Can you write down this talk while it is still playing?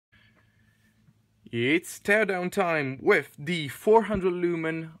It's teardown time with the 400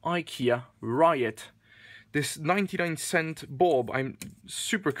 lumen IKEA RYET. This 99-cent bulb, I'm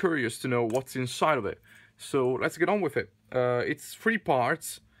super curious to know what's inside of it. So let's get on with it. It's three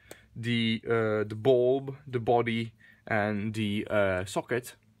parts: the bulb, the body, and the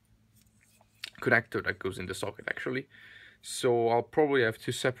socket connector that goes in the socket actually. So I'll probably have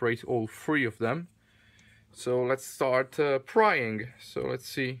to separate all three of them. So let's start prying. So let's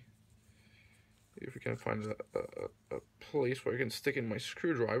see if we can find a place where I can stick in my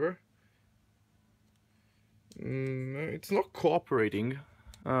screwdriver. It's not cooperating.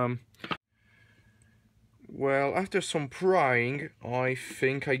 Well, after some prying, I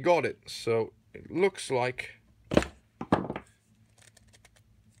think I got it. So it looks like,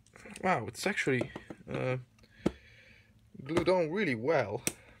 wow, it's actually glued on really well.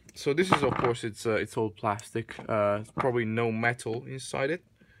 So this is, of course, it's all plastic. Probably no metal inside it.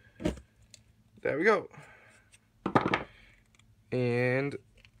 There we go. And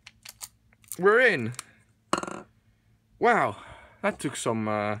we're in. Wow, that took some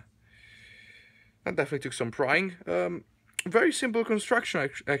that definitely took some prying. Very simple construction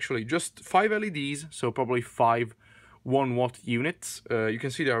actually, just 5 LEDs, so probably 5 1-watt units. You can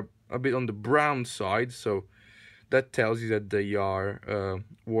see they're a bit on the brown side, so that tells you that they are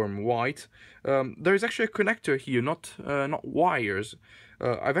warm white. There is actually a connector here, not wires.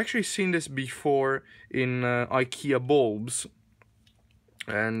 I've actually seen this before in IKEA bulbs,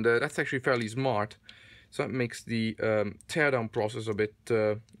 and that's actually fairly smart. So that makes the teardown process a bit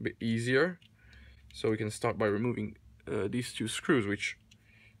easier. So we can start by removing these two screws, which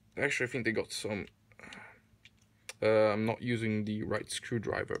actually I think they got some. I'm not using the right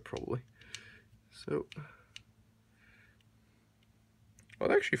screwdriver probably. So, well,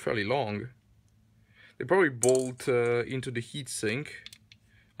 they're actually fairly long. They probably bolt into the heatsink,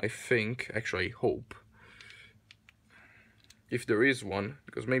 I think. Actually, I hope. If there is one,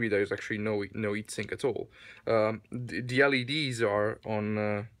 because maybe there's actually no heatsink at all. The LEDs are on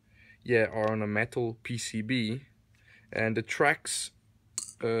a metal PCB, and the tracks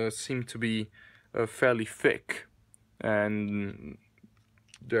seem to be fairly thick, and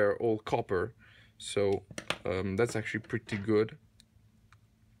they're all copper. So that's actually pretty good.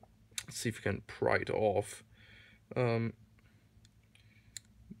 Let's see if we can pry it off.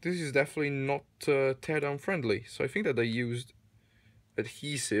 This is definitely not teardown friendly. So I think that they used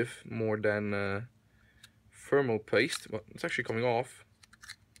adhesive more than thermal paste, but it's actually coming off.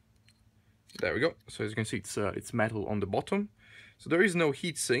 There we go. So as you can see, it's metal on the bottom. So there is no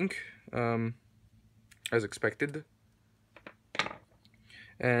heatsink, as expected.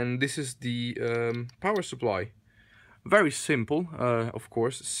 And this is the power supply. Very simple, of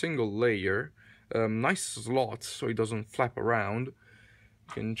course, single layer. Nice slots so it doesn't flap around.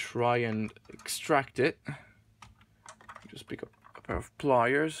 You can try and extract it. Just pick up a pair of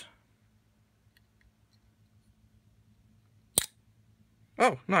pliers.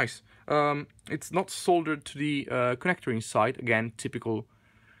 Oh, nice. It's not soldered to the connector inside. Again, typical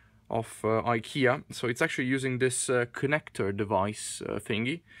of IKEA. So it's actually using this connector device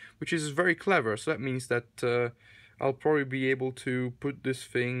thingy, which is very clever. So that means that I'll probably be able to put this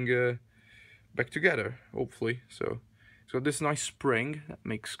thing back together, hopefully. So it's got this nice spring that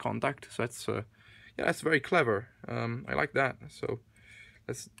makes contact. So that's yeah, that's very clever. I like that. So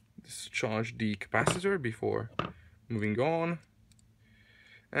let's discharge the capacitor before moving on.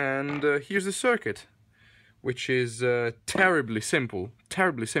 And here's the circuit, which is terribly simple.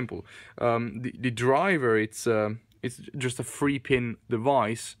 Terribly simple. The driver, it's just a 3-pin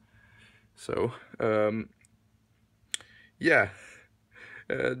device. So yeah,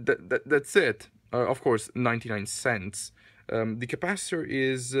 that's it. Of course, 99 cents. The capacitor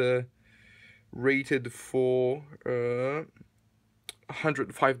is rated for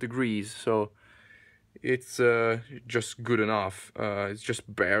 105 degrees, so it's just good enough. It's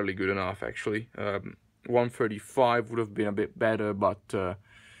just barely good enough, actually. 135 would have been a bit better, but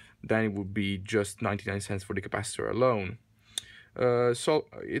then it would be just 99 cents for the capacitor alone. So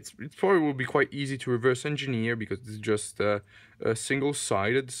it's probably will be quite easy to reverse engineer because it's just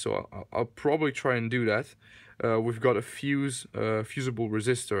single-sided. So I'll probably try and do that. We've got a fusible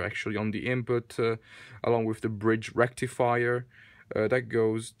resistor actually on the input, along with the bridge rectifier. That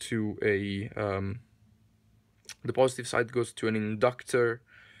goes to a the positive side goes to an inductor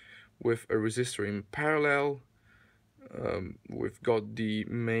with a resistor in parallel. We've got the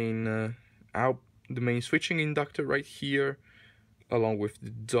main switching inductor right here, along with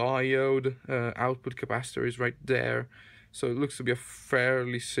the diode. Output capacitor is right there. So it looks to be a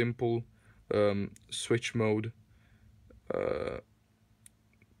fairly simple switch mode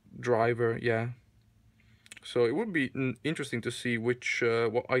driver, yeah. So it would be interesting to see which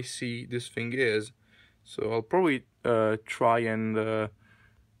what I see this thing is. So I'll probably try and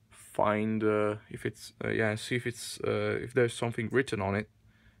find if it's yeah, see if it's if there's something written on it.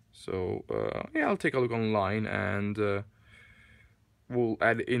 So yeah, I'll take a look online and we'll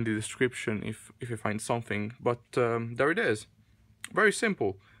add in the description if I find something. But there it is, very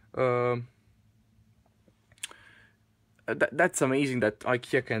simple. That's amazing that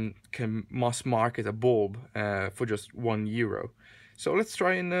IKEA can mass market a bulb for just €1. So let's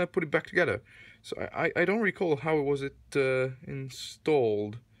try and put it back together. So I don't recall how was it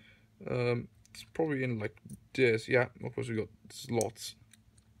installed. It's probably in like this. Yeah, of course we got slots.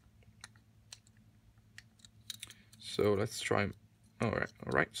 So let's try. All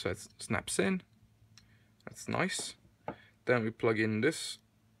right. So that snaps in. That's nice. Then we plug in this,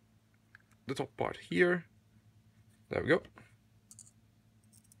 the top part here. There we go.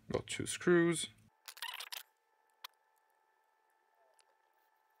 Got 2 screws.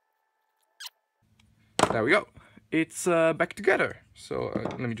 There we go. It's back together. So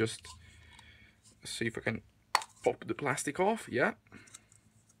let me just see if I can pop the plastic off. Yeah,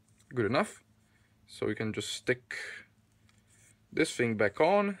 good enough. So we can just stick this thing back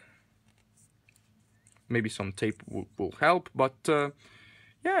on. Maybe some tape will help, but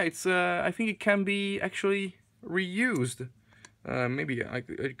yeah, it's I think it can be actually reused. Maybe I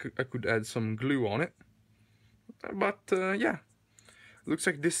could add some glue on it, but yeah, looks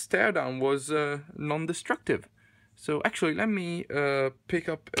like this teardown was non-destructive. So actually, let me pick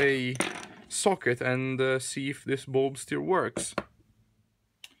up a socket and see if this bulb still works.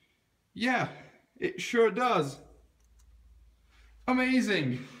 Yeah, it sure does.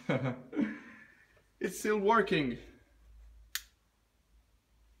 Amazing. It's still working.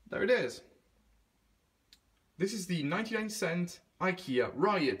 There it is. This is the 99-cent IKEA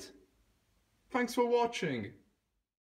RYET. Thanks for watching.